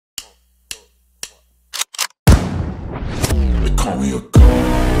call me a god.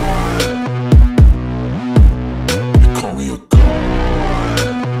 You call me a god.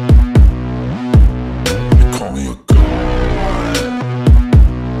 You call me a god.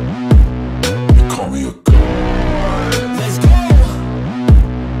 You call me a god. Let's go.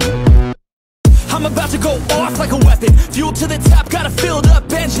 I'm about to go off like a weapon. Fuel to the top, got a filled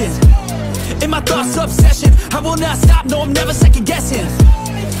up engine. In my thoughts, obsession, I will not stop, no, I'm never second guessing.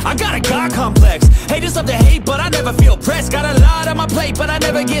 I got a God complex. Haters love to hate, but I never feel pressed. Got a lot on my plate, but I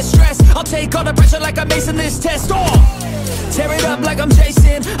never get stressed. I'll take all the pressure like I'm acing this test. Tear it up like I'm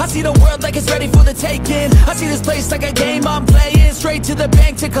Jason. I see the world like it's ready for the taking. I see this place like a game I'm playing. Straight to the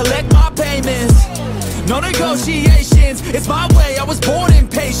bank to collect my payments. No negotiations, it's my way, I was born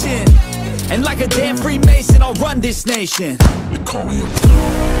impatient. And like a damn Freemason, I'll run this nation. You call me a god.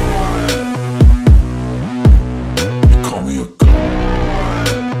 You call me a god.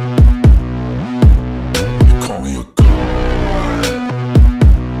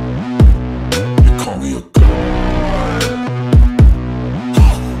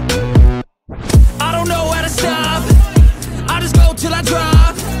 Till I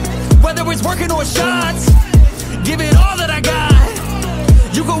drop, whether it's working or shots, give it all that I got.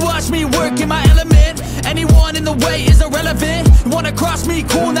 You can watch me work in my element. Anyone in the way is irrelevant. You wanna cross me,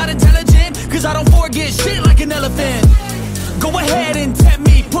 cool, not intelligent, cause I don't forget shit like an elephant. Go ahead and tempt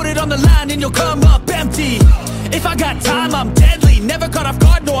me, put it on the line and you'll come up empty. If I got time, I'm deadly, never caught off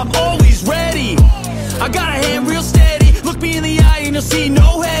guard, no, I'm always ready. I got a hand real steady, look me in the eye and you'll see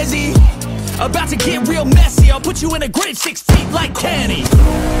no hezzy. About to get real messy, I'll put you in a grave 6 feet like Kenny.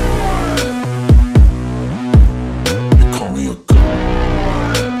 You call me a god.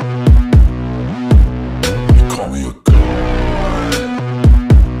 You call me a god.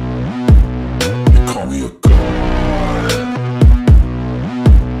 You call me a god.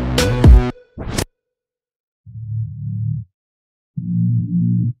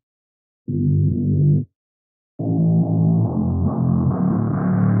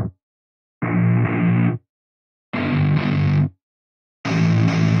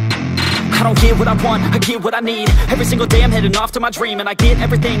 I don't get what I want, I get what I need. Every single day I'm heading off to my dream, and I get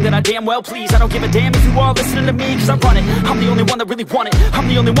everything that I damn well please. I don't give a damn if you all listening to me, cause I run it. I'm the only one that really want it, I'm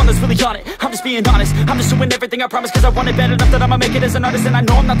the only one that's really on it. I'm just being honest, I'm just doing everything I promise, cause I want it bad enough that I'ma make it as an artist. And I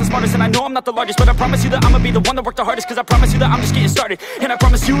know I'm not the smartest, and I know I'm not the largest, but I promise you that I'ma be the one that worked the hardest. Cause I promise you that I'm just getting started, and I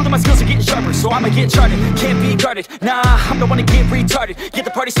promise you that my skills are getting sharper. So I'ma get charted, can't be guarded. Nah, I'm the one to get retarded. Get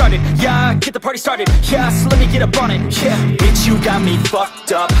the party started, yeah, get the party started. Yeah, so let me get up on it, yeah. Bitch, you got me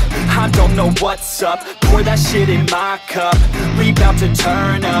fucked up, I don't know what's up. Pour that shit in my cup, we bout to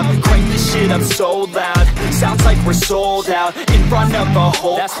turn up. Crank this shit up so loud, sounds like we're sold out. In front of a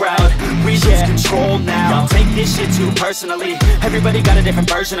whole crowd, we lose control now. Y'all take this shit too personally. Everybody got a different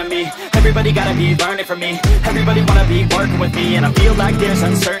version of me. Everybody gotta be learning from me. Everybody wanna be working with me. And I feel like there's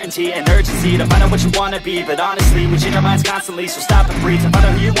uncertainty and urgency to find out what you wanna be. But honestly, we change our minds constantly, so stop and breathe to find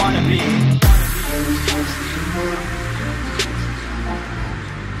out who you wanna be.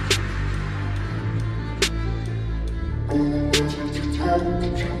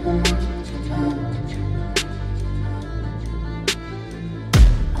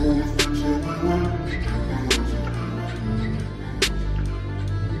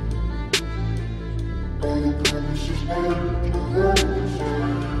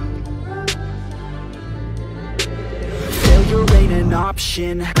 Failure ain't an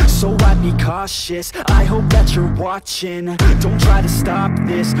option, so I'd be cautious. I hope that you're watching. Don't try to stop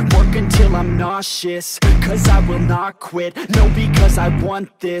this, work until I'm nauseous. Cause I will not quit, no, because I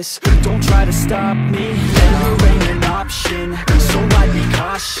want this. Don't try to stop me, failure ain't an option, so I'd be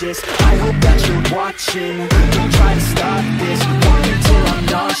cautious. I hope that you're watching. Don't try to stop this, work until I'm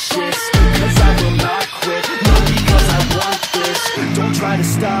nauseous. Cause I will not quit, no, because I want this. Don't try to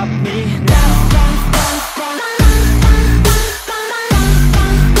stop me now.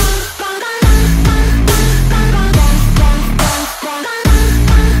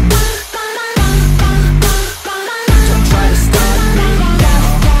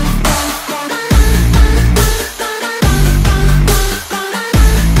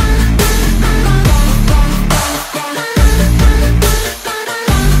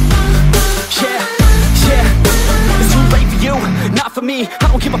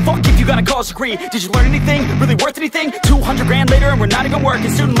 college degree. Did you learn anything? Really worth anything? 200 grand later and we're not even working.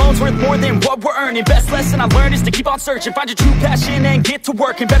 Student loans worth more than what we're earning. Best lesson I learned is to keep on searching. Find your true passion and get to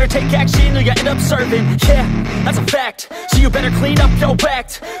work. And better take action or you end up serving. Yeah, that's a fact. So you better clean up your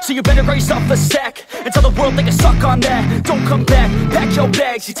act. So you better grow yourself a sack and tell the world they can suck on that. Don't come back, pack your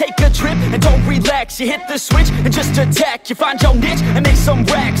bags. You take a trip and don't relax. You hit the switch and just attack. You find your niche and make some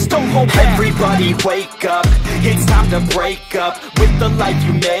racks. Don't hold back. Everybody wake up. It's time to break up with the life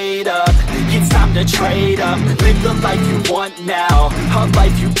you made up. It's time to trade up. Live the life you want now. A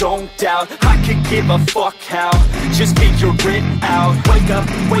life you don't doubt. I could give a fuck how. Just figure it out. Wake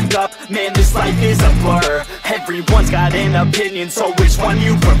up, man, this life is a blur. Everyone's got an opinion, so which one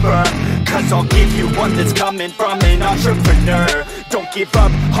you prefer? Cause I'll give you one that's coming from an entrepreneur. Don't give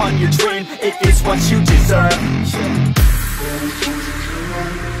up on your dream if it's what you deserve.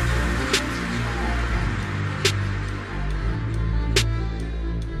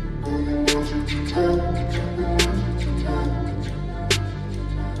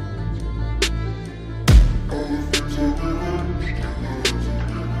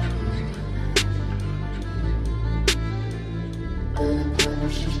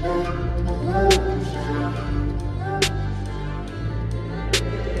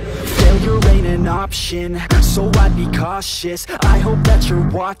 Failure ain't an option, so I'd be cautious. I hope that you're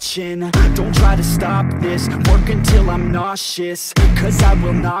watching. Don't try to stop this. Work until I'm nauseous, cause I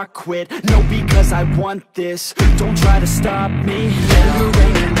will not quit. No, because I want this. Don't try to stop me. Failure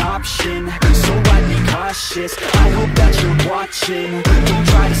ain't an option, so I'd be cautious. I hope that you're watching. Don't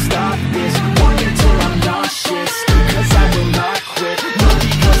try to stop this. Work until I'm nauseous, cause I will not quit. No,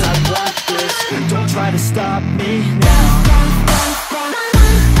 because I want this. Don't try to stop me now.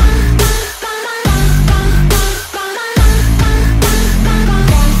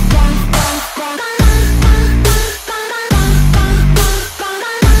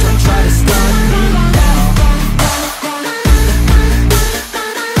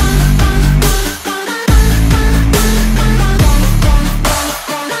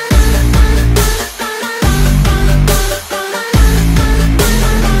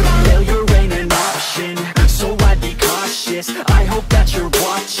 I hope that you're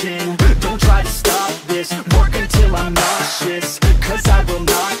watching. Don't try to stop this. Work until I'm nauseous, cause I will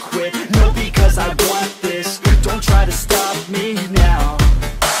not quit. No, because I want this. Don't try to stop me now.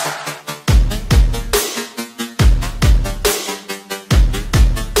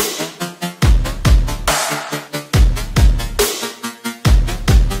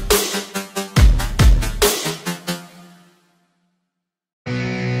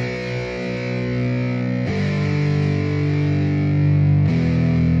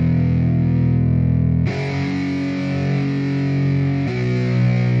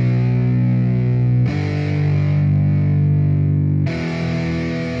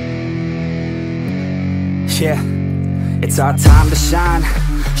 Yeah, it's our time to shine.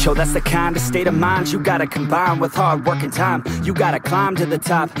 Yo, that's the kind of state of mind you gotta combine with hard work and time. You gotta climb to the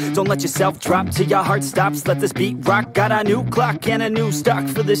top. Don't let yourself drop till your heart stops. Let this beat rock. Got a new clock and a new stock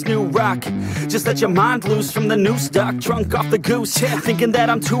for this new rock. Just let your mind loose from the new stock. Drunk off the goose, thinking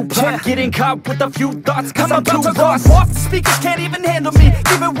that I'm too pop. Getting caught with a few thoughts cause I'm too lost. Off the speakers can't even handle me.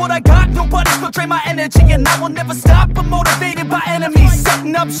 Giving what I got, nobody's gonna drain my energy. And I will never stop, I'm motivated by enemies.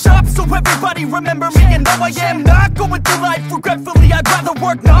 Setting up shop so everybody remember me. And though I am not going through life regretfully, I'd rather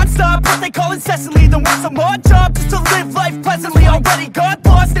work non-stop, what they call incessantly, than work some odd job just to live life pleasantly. Already got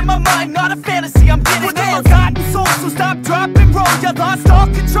lost in my mind, not a fantasy, I'm getting it. Forgotten soul, so stop, drop, and roll. You lost all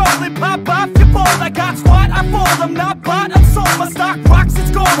control and pop off your ball. I got squat, I fall, I'm not bought, I'm sold. My stock rocks,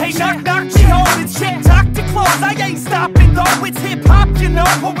 it's gold. Hey, knock, knock, me home. It's shit, talk to close. I ain't stopping though, it's hip-hop, you know.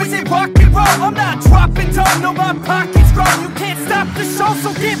 Or is it rock and roll? I'm not dropping down, no, my pocket's grown. You can't stop the show,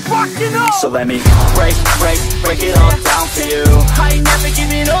 so get rockin' on. So let me break it all down for you. I ain't never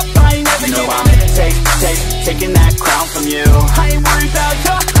giving up, I ain't never giving up. Taking that crown from you. I ain't worried about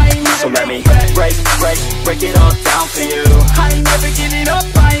you, I ain't never. So let me break it all down for you. I ain't never giving up,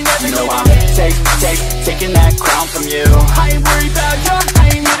 I ain't never giving up. Taking that crown from you. I ain't worried about you, I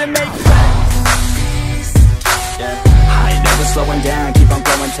ain't here to make plans. Yeah. I ain't never slowing down, keep on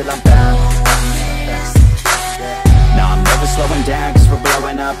going till I'm down. No, I'm never slowing down, cause we're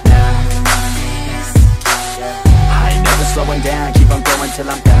blowing up now. I ain't never slowing down, keep on going till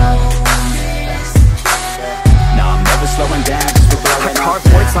I'm down. No, I'm never slowing down, cause we're blowing up. I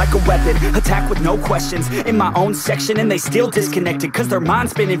carve words like a weapon, attack with no questions. In my own section and they still disconnected, cause their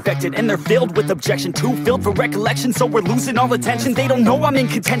mind's been infected and they're filled with objection. Too filled for recollection, so we're losing all attention. They don't know I'm in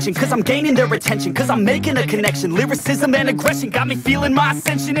contention, cause I'm gaining their attention. Cause I'm making a connection, lyricism and aggression got me feeling my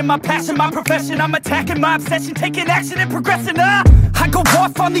ascension. In my passion, my profession, I'm attacking my obsession. Taking action and progressing, I go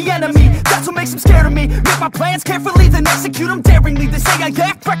off on the enemy, that's what makes them scared of me. Make my plans carefully, then execute them daringly. They say I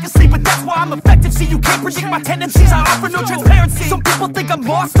act recklessly, but that's why I'm effective. See, you can't predict my tendencies, I offer no transparency. Some people think I'm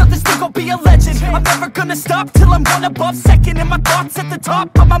lost, others think I'll be a legend. I'm never gonna stop till I'm one above second. And my thoughts at the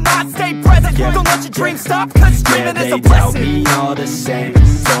top, but my mind stay present. Don't let your dreams stop, cause dreaming is a blessing. They tell me all the same,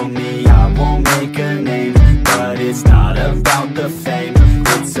 told me I won't make a name. But it's not about the fame,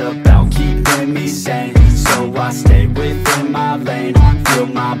 it's about keeping me sane. So I stay within my lane, feel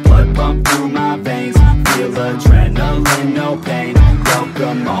my blood pump through my veins. Feel adrenaline, no pain,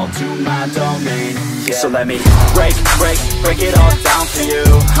 welcome all to my domain, yeah. So let me break it all down for you.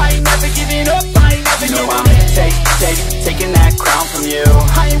 I ain't never giving up, I ain't never giving up. I'm taking that crown from you.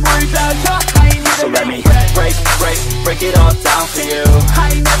 I ain't worried about ya, I ain't never. So let me break it all down for you.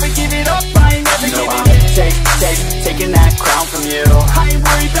 I ain't never giving up, I ain't never giving up. I'm taking that crown from you. I ain't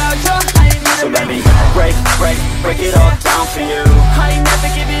worried about ya, I ain't never. So let me break it all down for you. I ain't never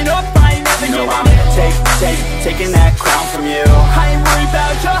giving up, I ain't never giving up. I'm taking that crown from you. I ain't worried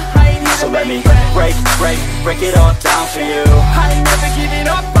about ya, I ain't never. So let me break it all down for you. I ain't never giving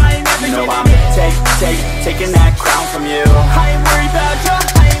up, I ain't never giving up. I'm taking that crown from you. I ain't worried about ya,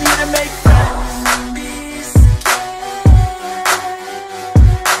 I ain't here to make friends.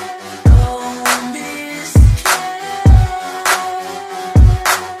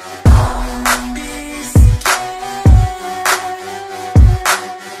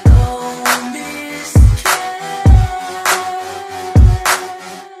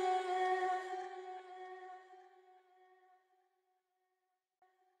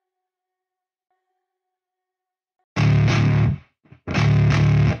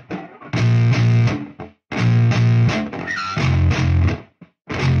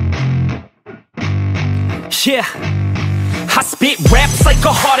 Yeah, I spit raps like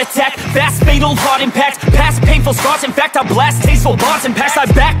a heart attack, fast fatal heart impact, past painful scars. In fact, I blast tasteful bars and packs. I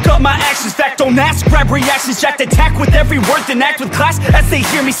back up my actions, fact don't ask, grab reactions, jacked attack with every word, then act with class as they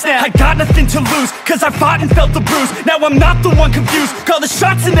hear me snap. I got nothing to lose, cause I fought and felt the bruise. Now I'm not the one confused, call the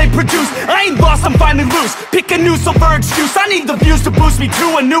shots and they produce. I ain't lost, I'm finally loose, pick a new silver excuse. I need the views to boost me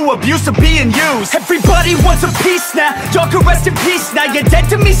to a new abuse of being used. Everybody wants a piece now, y'all can rest in peace now. You're dead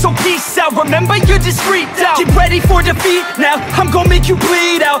to me, so peace out, remember you're discreet out. Get ready for defeat now, I'm gonna make you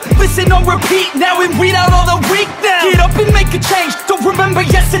bleed out. Listen on repeat now and weed out all the weak now. Get up and make a change, don't remember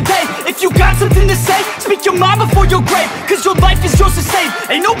yesterday. If you got something to say, speak your mind before your grave, cause your life is yours to save.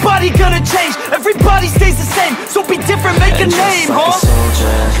 Ain't nobody gonna change, everybody stays the same. So be different, make a name, like huh? a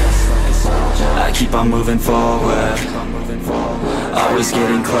soldier, I keep on moving forward, always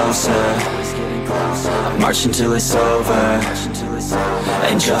getting closer. I march until it's over.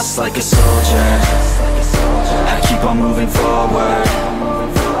 And just like a soldier, I keep on moving forward,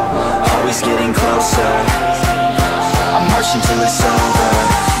 always getting closer. I march until it's over.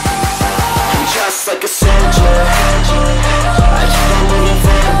 And just like a soldier, I keep on moving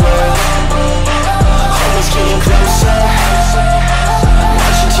forward, always getting closer. I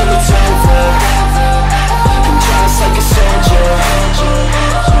march until it's over. And just like a soldier,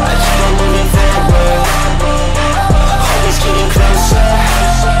 I keep on moving forward, always getting closer.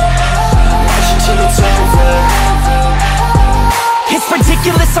 March until it's over. It's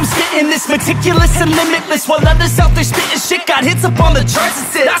ridiculous, I'm spitting this meticulous and limitless, while others out there spitting shit got hits up on the charts and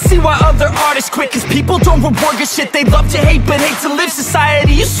shit. I see why other artists quit, cause people don't reward good shit. They love to hate but hate to live.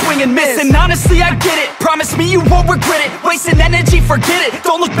 Society, you swing and miss. And honestly, I get it, promise me you won't regret it. Wasting energy, forget it,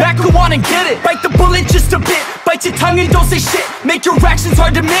 don't look back, go on and get it. Bite the bullet just a bit, bite your tongue and don't say shit. Make your actions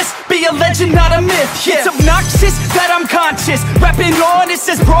hard to miss, be a legend, not a myth. Yeah. It's obnoxious that I'm conscious, rapping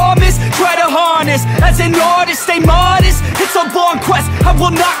honest as promise. Try to harness, as an artist, stay modest. It's a long quest, I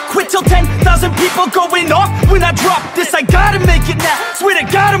will not quit till 10,000 people going off when I drop this. I gotta make it now, swear to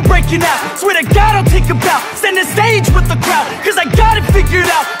God I'm breaking out. Swear to God I'll take a bow, stand the stage with the crowd, cause I got it figured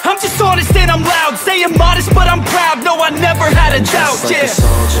out. I'm just honest and I'm loud, saying modest but I'm proud. No, I never had a doubt, just like a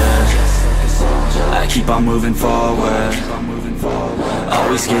soldier, I keep on moving forward,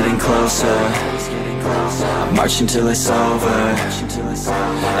 always getting closer. I march until it's over.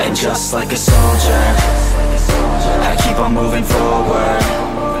 And just like a soldier, I keep on moving forward,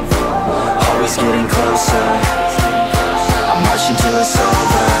 always getting closer. I march until it's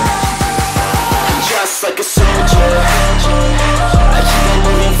over. And just like a soldier, I keep on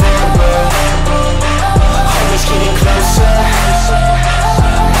moving forward, always getting closer.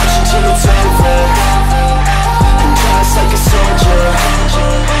 I march until it's over. And just like a soldier,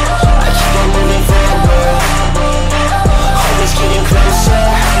 I keep on moving forward, always getting closer.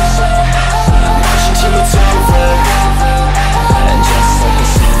 I march until it's over. And just like a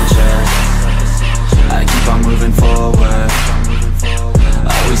soldier, I keep on moving forward,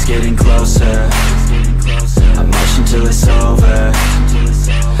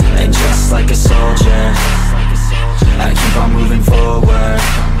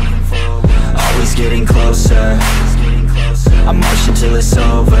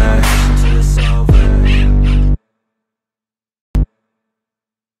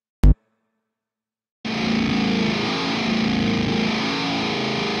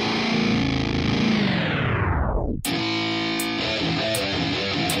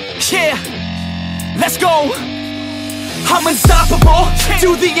 Let's go. I'm unstoppable,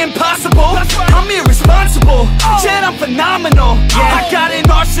 do the impossible. I'm irresponsible, yet I'm phenomenal. I got an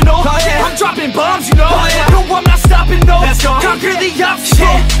arsenal, I'm dropping bombs, you know. No, I'm not stopping, no. Conquer the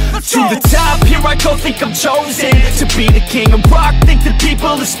obstacle. To the top, here I go, think I'm chosen to be the king of rock, think the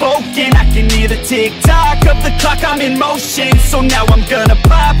people have spoken. I can hear the tick-tock of the clock, I'm in motion. So now I'm gonna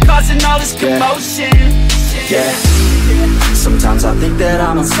pop, causing all this commotion. Yeah, sometimes I think that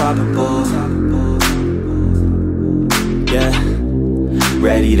I'm unstoppable. Yeah,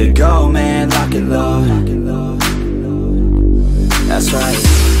 ready to go, man, lock and load. That's right,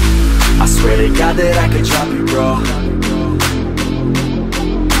 I swear to God that I could drop you, bro.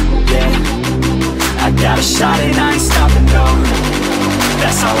 Yeah, I got a shot and I ain't stopping, no.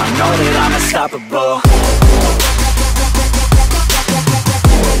 That's how I know that I'm unstoppable.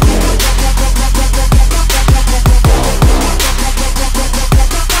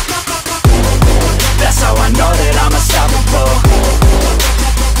 That's how I know that I'm unstoppable.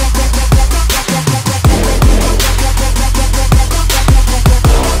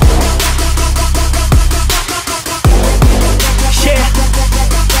 Yeah,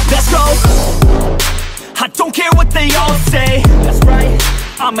 let's go. I don't care what they all say. That's right,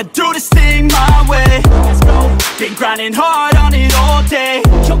 I'ma do this thing my way. Let's go. Been grinding hard on it all day.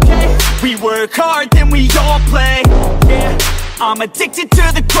 Okay, we work hard, then we all play. Yeah, I'm addicted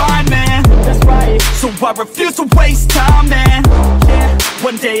to the grind, man. That's right, so I refuse to waste time, man. Yeah,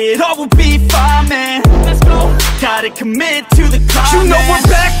 one day it all will be fine, man. Let's go. Gotta commit to the climb, you know, man. We're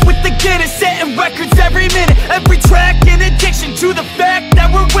back with the Guinness, setting records every minute, every track. In addiction to the fact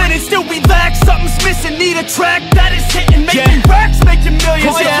that we're winning, still we lack, something's missing. Need a track that is hitting, making racks, making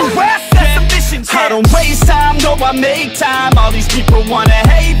millions. If you ask, that's the mission. I don't waste time, no, I make time. All these people wanna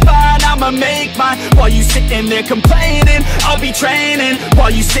hate, fine, I'ma make mine. While you sitting there complaining, I'll be training. While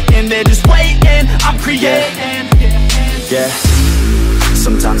you sitting there just waiting, I'm creating. Yeah,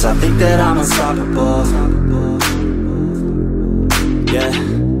 sometimes I think that I'm unstoppable. Yeah,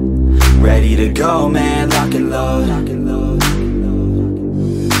 ready to go, man, lock and load.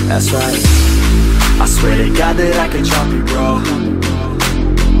 That's right, I swear to God that I could drop you, bro.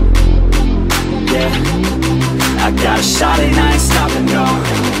 Yeah, I got a shot and I ain't stopping, no.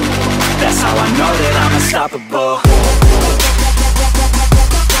 That's how I know that I'm unstoppable.